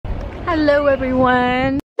Hello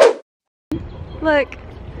everyone. Look,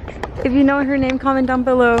 if you know her name, comment down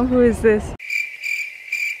below. Who is this?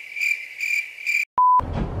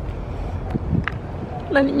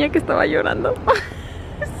 La niña que estaba llorando.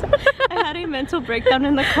 I had a mental breakdown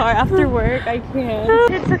in the car after work. I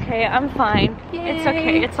can't. It's okay, I'm fine. Yay. It's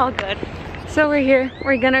okay, it's all good. So we're here.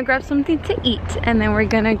 We're gonna grab something to eat and then we're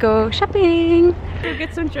gonna go shopping. We'll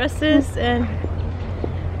get some dresses and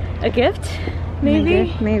a gift,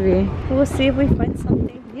 maybe? Maybe. We'll see if we find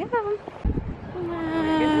something. Yeah.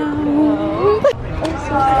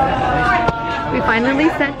 Wow. We finally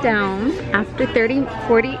sat down after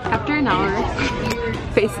 40, after an hour,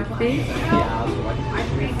 basically.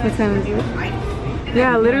 What time is it?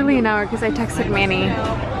 Yeah, literally an hour because I texted Manny.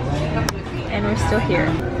 And we're still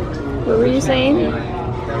here. What were you saying?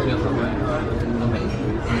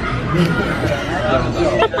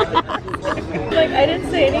 Like, I didn't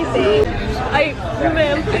say anything.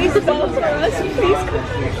 Ma'am, please spell for us, please.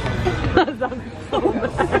 That sounds so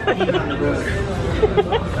bad.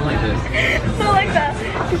 Not like that.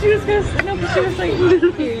 She was gonna, no, but she was like,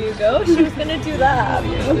 here you go. She was gonna do that.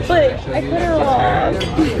 But I cut her off.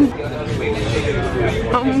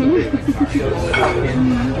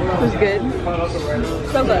 It was good.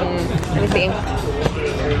 So good. Let me see.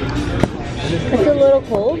 It's a little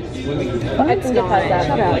cold, but I can get past that.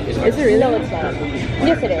 Shut up. Is it really? No, it's not.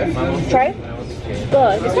 Yes, it is. Try it.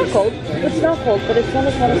 Good. It's not cold. It's not cold, but it's not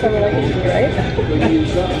as hot as I would like it to be, right?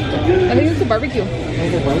 I think it's a barbecue.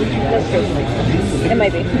 That's true. It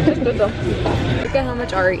might be. It's good though. Look at how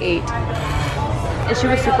much Ari ate. And she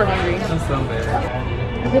was super hungry.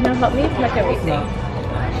 Okay, now help me pack everything.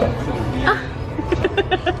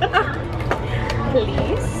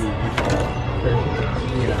 Please.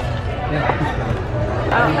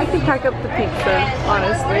 I can pack up the pizza,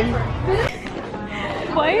 honestly.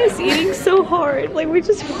 Why is eating so hard? Like we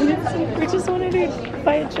just wanted to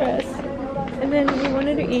buy a dress, and then we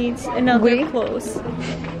wanted to eat, and now they're close.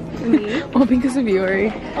 Me? All because of you,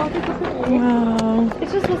 Ari. All because of me. Wow. It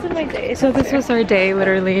just wasn't my day. So this was our day,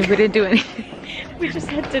 literally. We didn't do anything. We just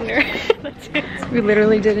had dinner. That's it. We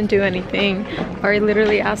literally didn't do anything. Ari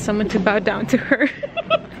literally asked someone to bow down to her.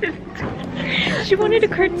 She wanted a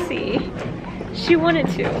courtesy. She wanted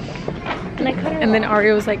to. And I cut her And then off.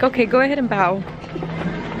 Ari was like, okay, go ahead and bow.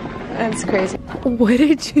 That's crazy. What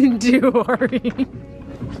did you do, Ari?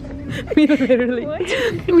 We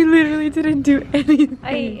literally didn't do anything.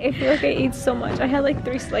 I feel like I ate so much. I had like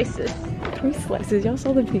 3 slices. 3 slices. Y'all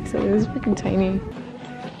saw the pizza. It was freaking tiny.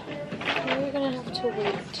 We're gonna have to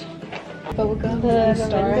wait. But we'll go to The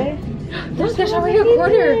store. There's There's already a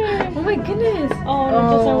quarter. Oh my goodness. Oh, that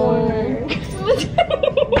doesn't work.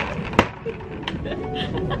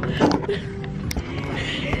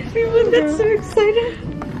 Everyone got so excited.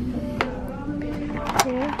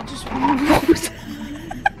 Yeah, just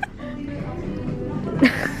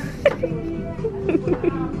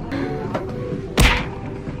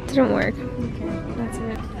didn't work. Okay, that's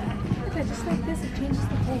it. Just like this, it changes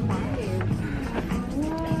the whole vibe.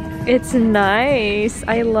 It's nice.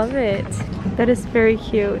 I love it. That is very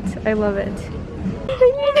cute. I love it.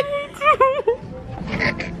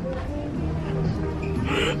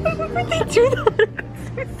 Why would they do that?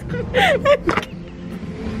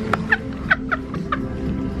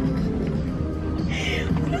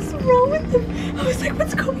 What is wrong with them? I was like,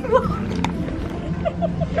 what's going on?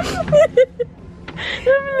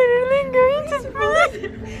 I'm literally going to split.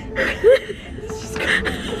 It's just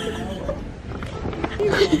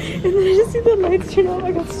and then I just see the lights turn on.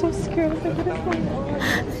 I got so scared. I was like, what is going on?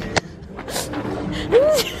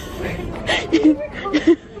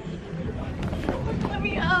 Let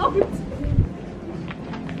me out.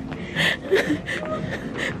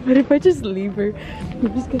 What if I just leave her?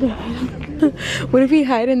 I'm just gonna hide. What if we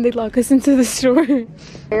hide and they lock us into the store?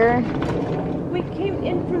 We came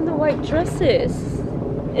in from the white dresses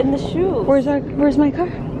and the shoes. Where's my car?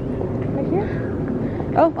 Right here?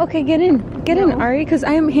 Oh, okay, get in. Get in, Ari, because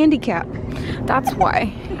I am handicapped. That's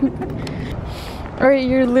why. Alright,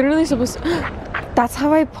 you're literally supposed to... That's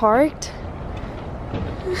how I parked?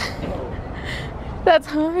 That's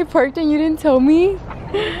how I parked and you didn't tell me?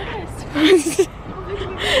 Yes.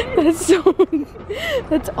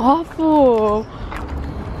 That's awful.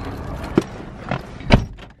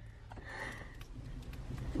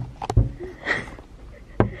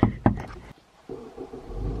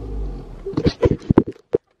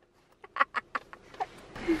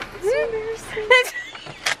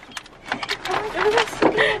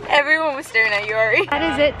 Everyone was staring at you, Ari. That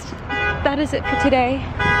is it. That is it for today.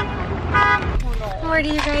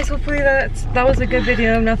 Alrighty, you guys. Hopefully that was a good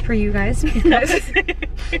video enough for you guys. We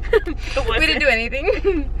didn't do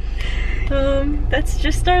anything. That's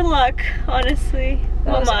just our luck, honestly.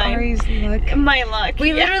 That was Ari's luck. My luck.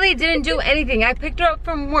 We literally didn't do anything. I picked her up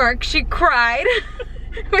from work. She cried.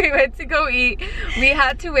 We went to go eat. We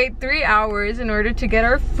had to wait 3 hours in order to get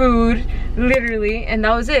our food, literally, and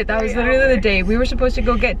that was it. That was literally the day. We were supposed to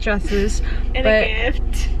go get dresses and a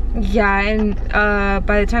gift. Yeah, and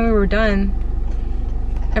by the time we were done,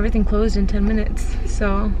 everything closed in 10 minutes.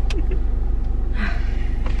 So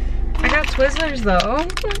I got Twizzlers though.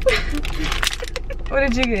 What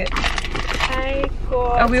did you get? I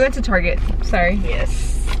got... Oh, we went to Target. Sorry.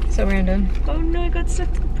 Yes. So random. Oh no, I got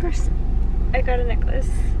stuck to the purse. I got a necklace.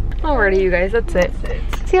 Alrighty, you guys, that's it.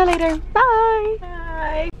 See you later. Bye.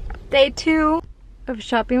 Bye. Day 2 of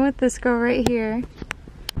shopping with this girl right here.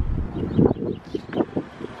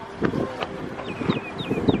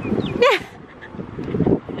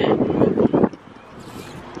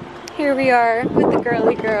 Here we are with the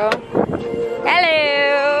girly girl.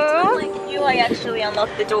 Hello. Unlike you, I actually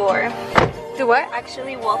unlocked the door. Do what?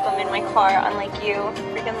 Actually woke up in my car, unlike you.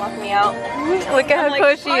 Freaking locked me out. Look at how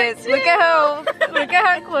close she is. Look at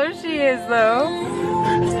how close she is though.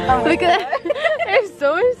 Oh look at that. There's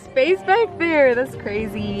so much space back there. That's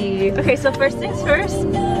crazy. Okay, so first things first,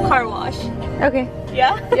 car wash. Okay.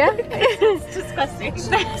 Yeah? Yeah? It's disgusting.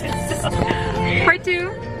 Part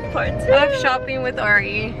 2 of shopping with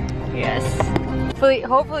Ari. Yes.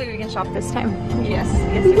 Hopefully we can shop this time. Yes.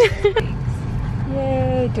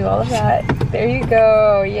 Yay, do all of that. There you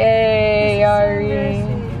go. Yay, Ari.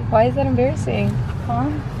 Why is that embarrassing? Huh?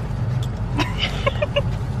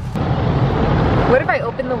 What if I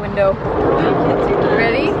open the window?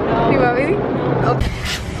 Ready? No. You want me? Okay.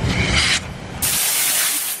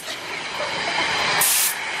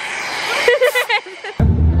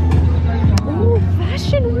 Ooh,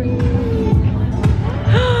 fashion week.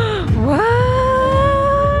 What?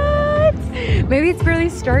 Maybe it's barely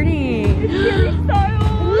starting. It's really style.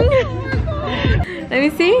 Let me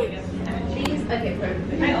see.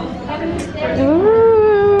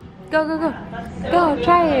 Ooh. Go, go, go. Go,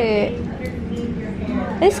 try it.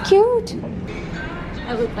 It's cute.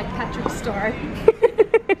 I look like Patrick Star.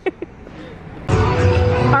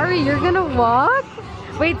 Ari, you're gonna walk?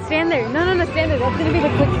 Wait, stand there. No, no, no, stand there. That's gonna be the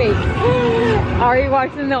clickbait. Ari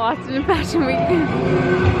walks in the Austin Fashion Week.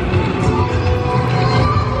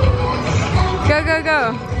 Go, go,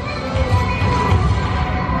 go.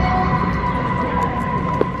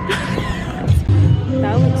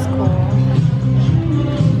 That looks cool.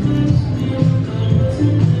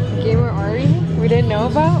 Gamer Ari? We didn't know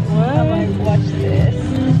about? What? I'm like, watch this.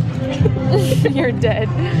 You're dead.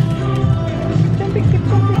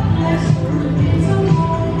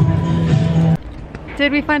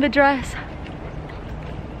 Did we find a dress?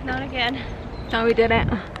 Not again. No, we didn't.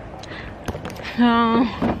 No.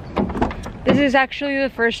 This is actually the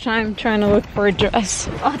first time trying to look for a dress.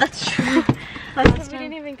 Oh, that's true. We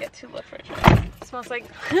didn't even get to look for a dress. It smells like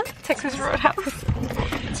Texas Roadhouse.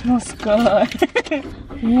 It smells good.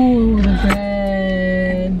 Ooh, the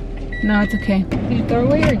bread. No, it's okay. Did you throw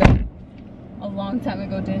away or no? A long time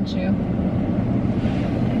ago, didn't you?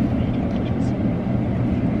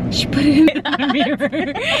 She put it in the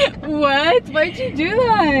mirror. What? Why'd you do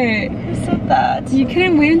that? Who said that? You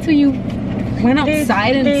couldn't wait until you went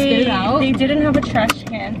outside and spit it out? They didn't have a trash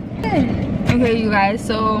can. Okay, you guys,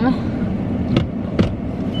 so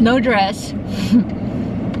no dress.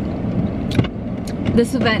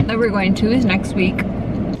 This event that we're going to is next week.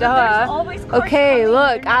 Duh. Okay,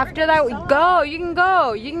 look, after that we go. You can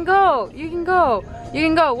go. You can go. You can go. You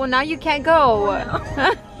can go. Well, now you can't go.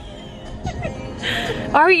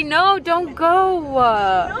 Ari, no, don't go.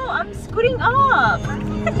 No, I'm scooting up.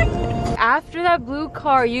 After that blue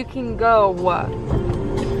car, you can go.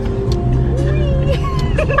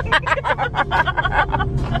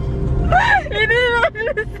 You didn't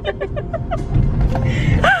understand.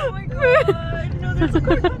 Oh my god. No, there's a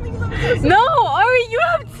car coming. No, Ari, you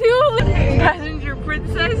have two. Passenger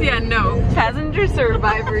princess? Yeah, no. Passenger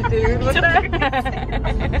survivor, dude. What the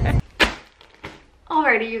heck?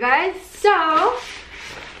 Alrighty, you guys. So,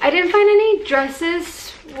 I didn't find any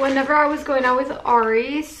dresses whenever I was going out with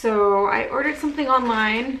Ari, so I ordered something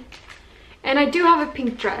online. And I do have a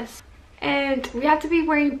pink dress. And we have to be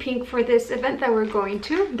wearing pink for this event that we're going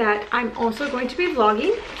to, that I'm also going to be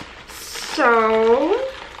vlogging. So,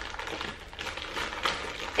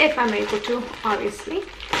 if I'm able to, obviously.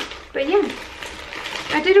 But yeah,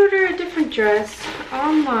 I did order a different dress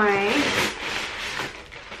online.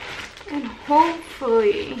 And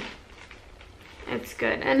hopefully it's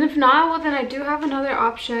good. And if not, well then I do have another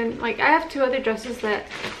option. Like, I have 2 other dresses that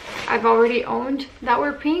I've already owned that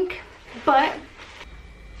were pink. But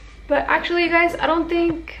actually, you guys, I don't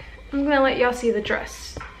think I'm gonna let y'all see the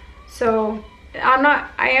dress. So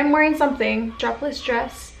I am wearing something, strapless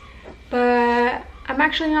dress, but I'm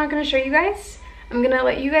actually not gonna show you guys. I'm gonna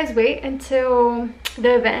let you guys wait until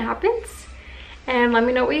the event happens and let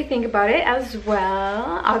me know what you think about it as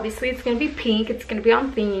well. Obviously it's gonna be pink, it's gonna be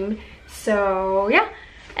on theme, so yeah.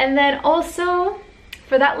 And then also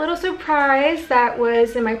for that little surprise that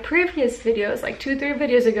was in my previous videos, like 2-3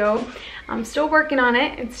 videos ago, I'm still working on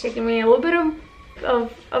it. It's taking me a little bit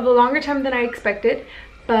of a longer time than I expected,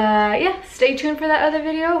 but yeah, stay tuned for that other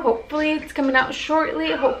video. Hopefully it's coming out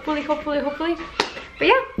shortly, hopefully. But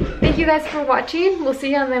yeah, thank you guys for watching. We'll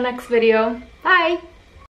see you on the next video. Bye.